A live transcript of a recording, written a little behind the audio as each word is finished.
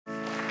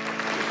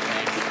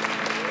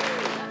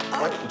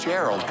What?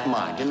 Gerald, come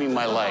on, give me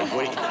my leg.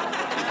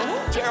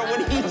 Gerald,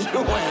 what are you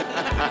doing?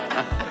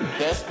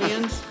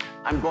 Thespians,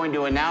 I'm going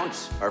to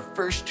announce our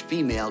first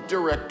female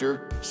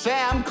director,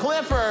 Sam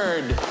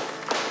Clifford.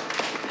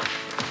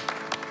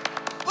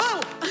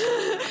 Whoa!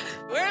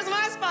 Where's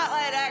my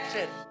spotlight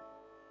action?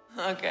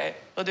 Okay,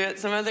 we'll do it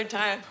some other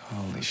time.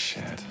 Holy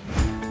shit.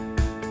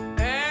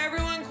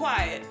 Everyone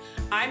quiet.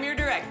 I'm your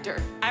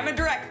director. I'm a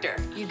director.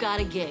 You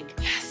got a gig.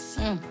 Yes.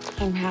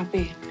 I'm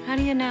happy. How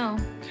do you know?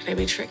 Could I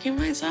be tricking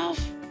myself?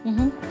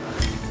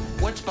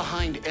 What's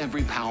behind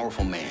every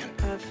powerful man?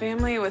 A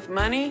family with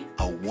money?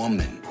 A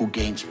woman who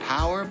gains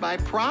power by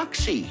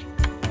proxy.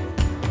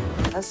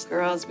 Us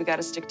girls, we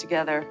gotta stick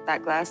together.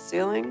 That glass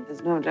ceiling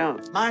is no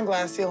joke. My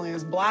glass ceiling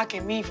is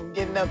blocking me from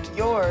getting up to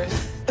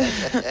yours.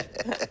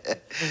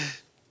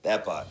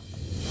 That part.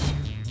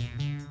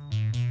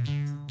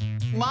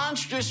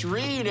 Monstrous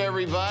read,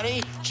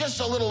 everybody. Just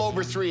a little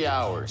over 3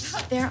 hours.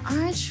 There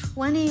are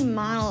 20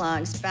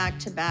 monologues back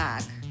to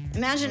back.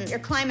 Imagine you're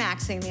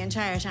climaxing the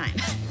entire time.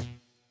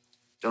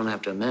 Don't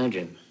have to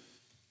imagine.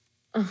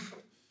 Boom!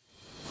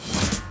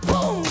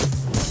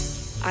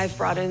 I've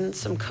brought in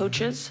some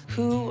coaches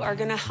who are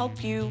gonna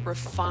help you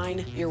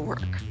refine your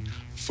work.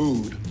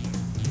 Food.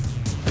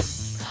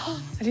 I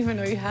didn't even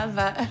know you had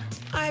that.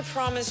 I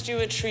promised you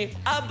a treat.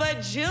 A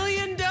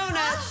bajillion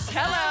donuts.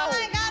 Hello. Oh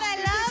my God, I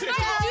love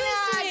donuts.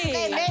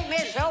 They make me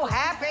so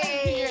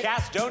happy.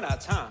 Gas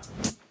donuts, huh?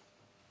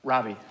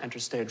 Robbie, enter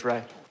stage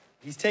right.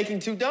 He's taking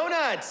 2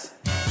 donuts.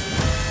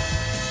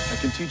 I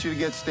can teach you to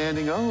get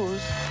standing O's.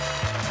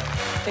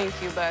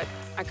 Thank you, but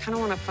I kind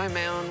of want to find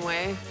my own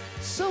way.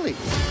 Silly.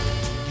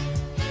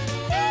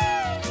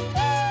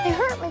 It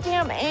hurt my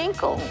damn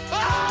ankle.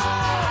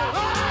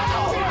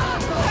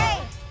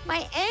 Hey,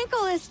 my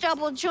ankle is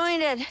double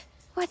jointed.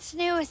 What's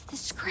new is the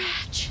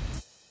scratch.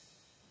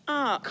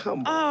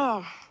 Come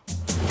on. Oh.